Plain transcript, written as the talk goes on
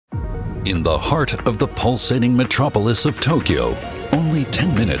In the heart of the pulsating metropolis of Tokyo, only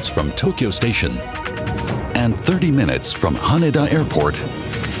 10 minutes from Tokyo Station and 30 minutes from Haneda Airport,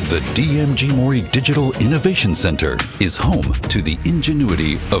 the DMG MORI Digital Innovation Center is home to the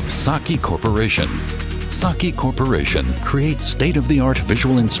ingenuity of Saki Corporation. Saki Corporation creates state-of-the-art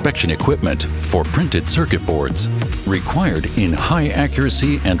visual inspection equipment for printed circuit boards, required in high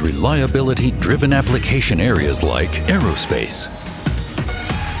accuracy and reliability-driven application areas like aerospace,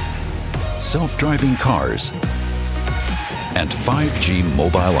 self-driving cars, and 5G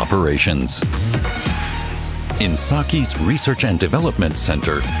mobile operations. In Saki's Research and Development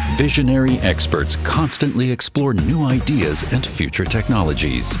Center, visionary experts constantly explore new ideas and future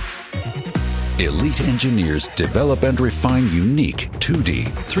technologies. Elite engineers develop and refine unique 2D,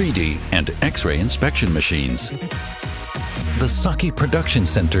 3D, and X-ray inspection machines. The Saki production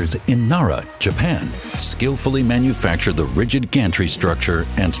centers in Nara, Japan, skillfully manufacture the rigid gantry structure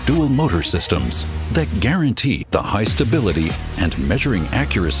and dual motor systems that guarantee the high stability and measuring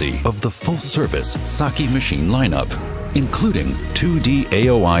accuracy of the full-service Saki machine lineup, including 2D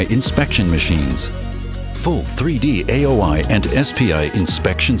AOI inspection machines, full 3D AOI and SPI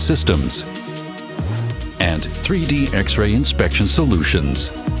inspection systems, and 3D X-ray inspection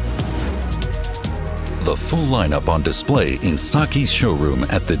solutions. The full lineup on display in Saki's showroom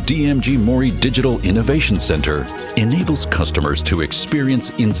at the DMG MORI Digital Innovation Center enables customers to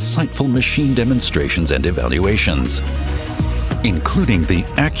experience insightful machine demonstrations and evaluations, including the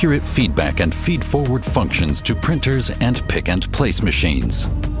accurate feedback and feed-forward functions to printers and pick-and-place machines.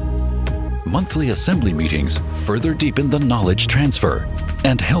 Monthly assembly meetings further deepen the knowledge transfer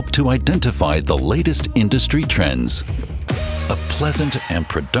and help to identify the latest industry trends. A pleasant and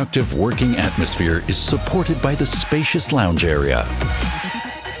productive working atmosphere is supported by the spacious lounge area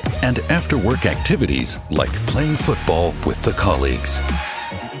and after-work activities like playing football with the colleagues.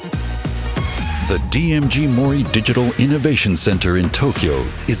 The DMG MORI Digital Innovation Center in Tokyo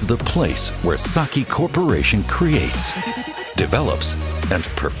is the place where Saki Corporation creates, develops, and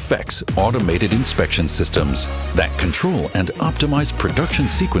perfects automated inspection systems that control and optimize production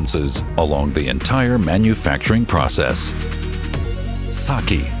sequences along the entire manufacturing process.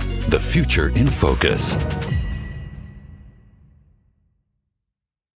 Saki, the future in focus.